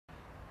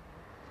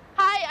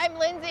I'm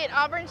Lindsay at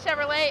Auburn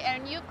Chevrolet,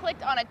 and you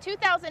clicked on a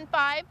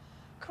 2005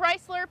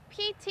 Chrysler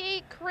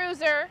PT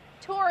Cruiser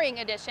Touring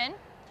Edition.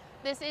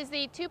 This is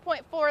the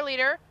 2.4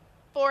 liter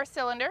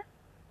 4-cylinder.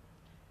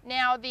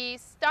 Now the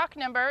stock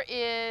number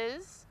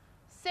is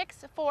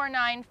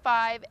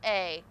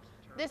 6495A.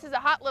 This is a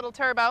hot little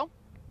turbo.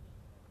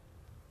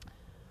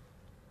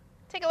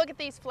 Take a look at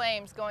these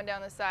flames going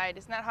down the side.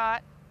 Isn't that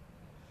hot?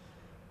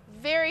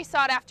 Very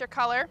sought after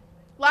color.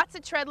 Lots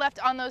of tread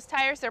left on those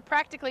tires. They're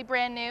practically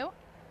brand new.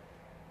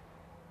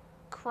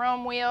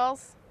 Chrome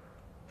wheels,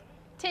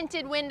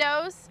 tinted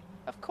windows,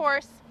 of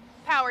course,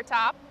 power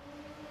top.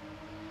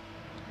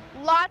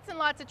 Lots and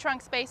lots of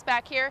trunk space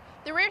back here.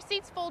 The rear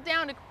seats fold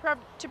down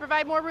to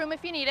provide more room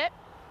if you need it.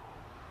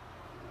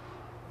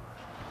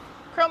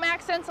 Chrome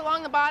accents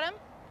along the bottom.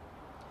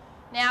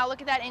 Now look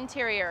at that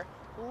interior.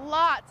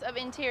 Lots of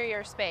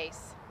interior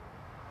space.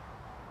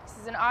 This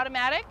is an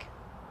automatic,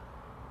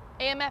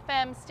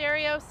 AM/FM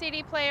stereo,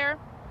 CD player,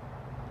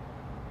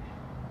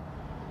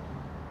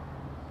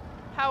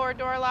 power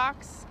door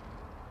locks.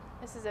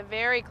 This is a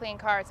very clean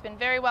car. It's been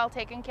very well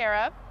taken care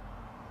of.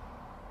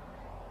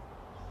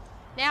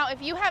 Now, if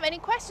you have any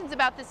questions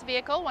about this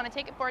vehicle, want to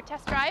take it for a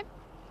test drive,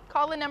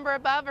 call the number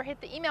above or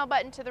hit the email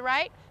button to the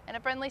right, and a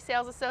friendly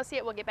sales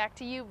associate will get back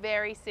to you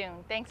very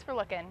soon. Thanks for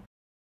looking.